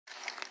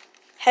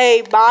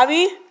Hey,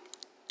 Bobby,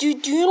 do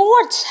you know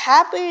what's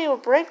happening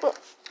with break?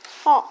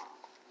 Huh?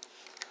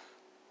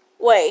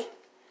 Wait,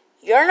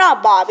 you're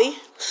not Bobby.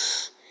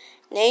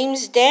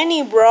 Name's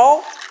Danny,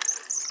 bro.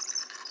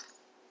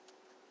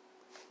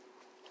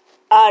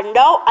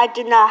 No, I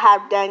do not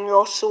have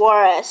Daniel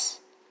Suarez.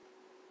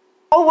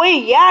 Oh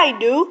wait, yeah, I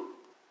do.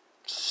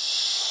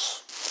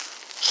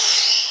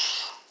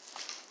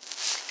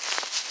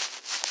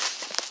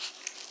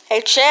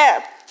 Hey,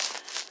 Chip,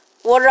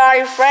 where did all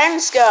your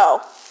friends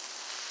go?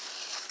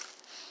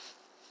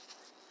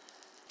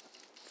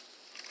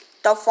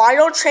 The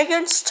final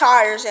chickens,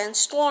 tires, and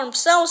Storm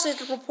sells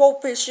into the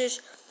pole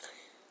position.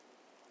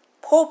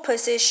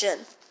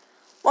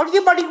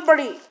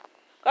 Buddy.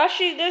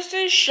 Actually, this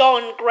is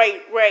showing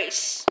great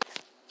race.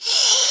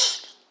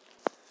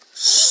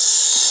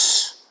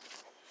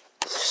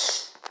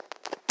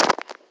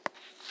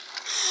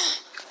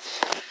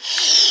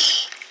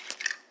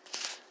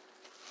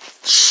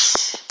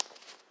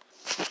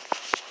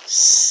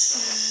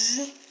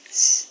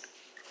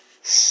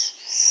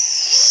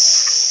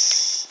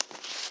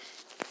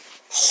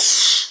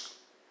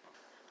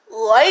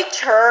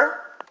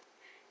 Later,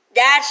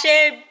 that's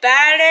it,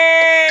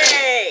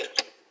 Betty.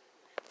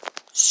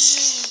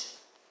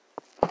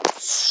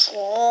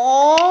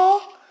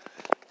 Oh.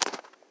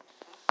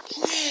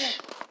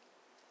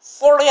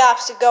 40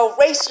 laps to go.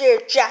 Race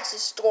your Jackson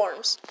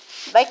Storms.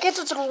 Make it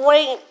to the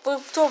rain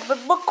with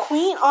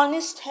McQueen on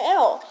his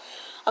tail.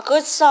 A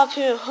good stop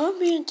here. Who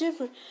be the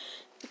difference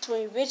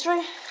between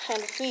victory and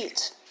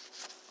defeat?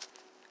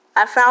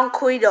 I found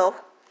Guido.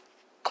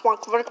 Come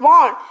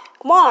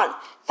on.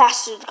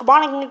 Faster. Come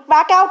on and get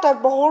back out there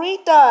before he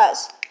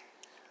does.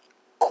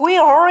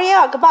 Guido, hurry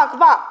up. Come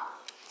on.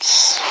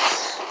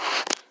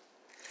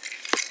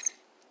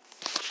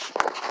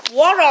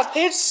 What a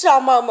pit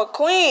stop of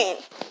McQueen.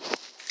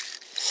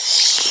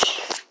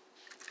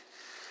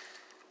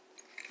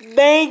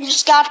 They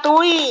just got the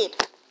lead.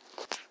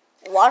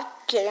 What?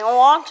 Getting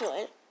on to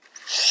it.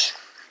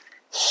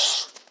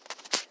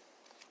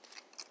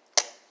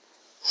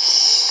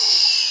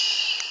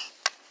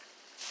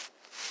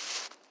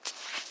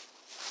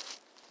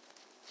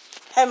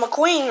 Hey,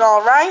 McQueen,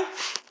 alright?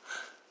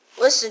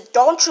 Listen,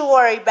 don't you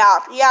worry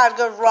about it. You had a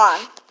good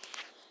run.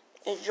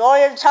 Enjoy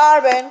your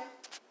retirement.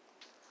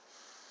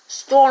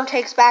 Storm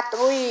takes back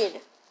the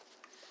lead.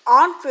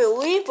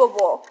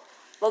 Unbelievable.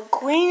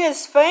 McQueen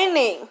is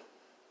fainting.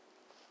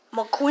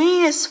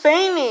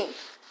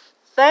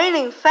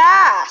 Fainting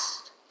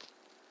fast.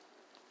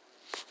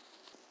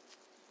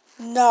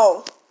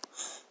 No.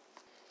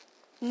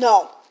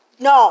 No.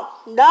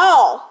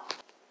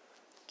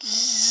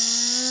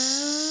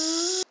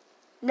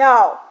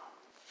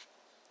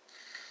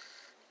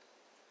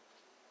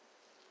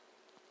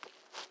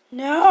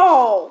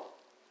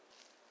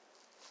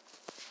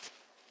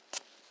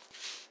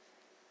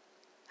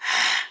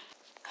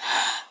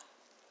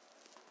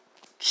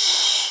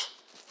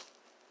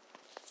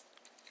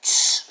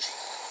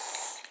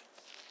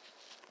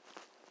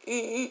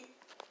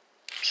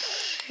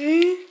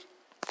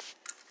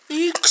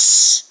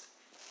 X.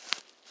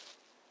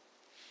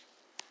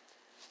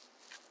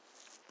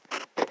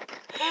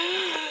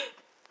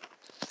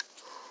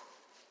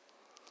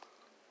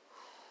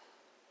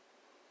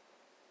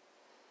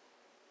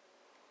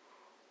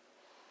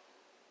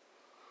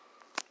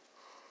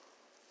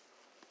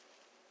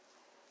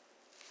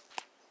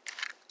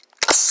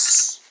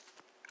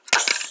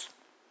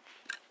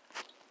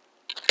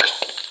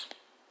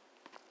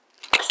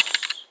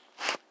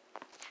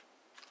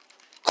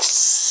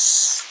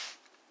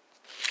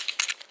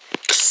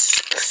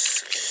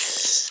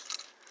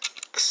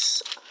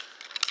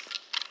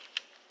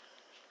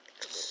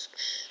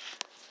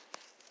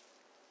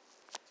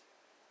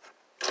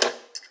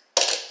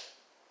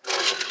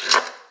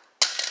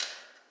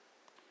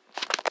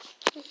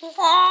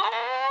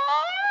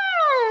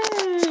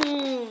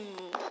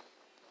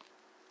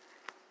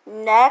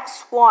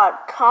 Next one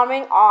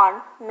coming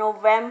on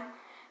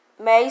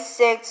May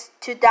 6,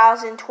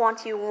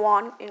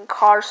 2021 in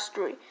Car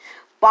Street.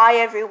 Bye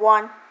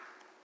everyone.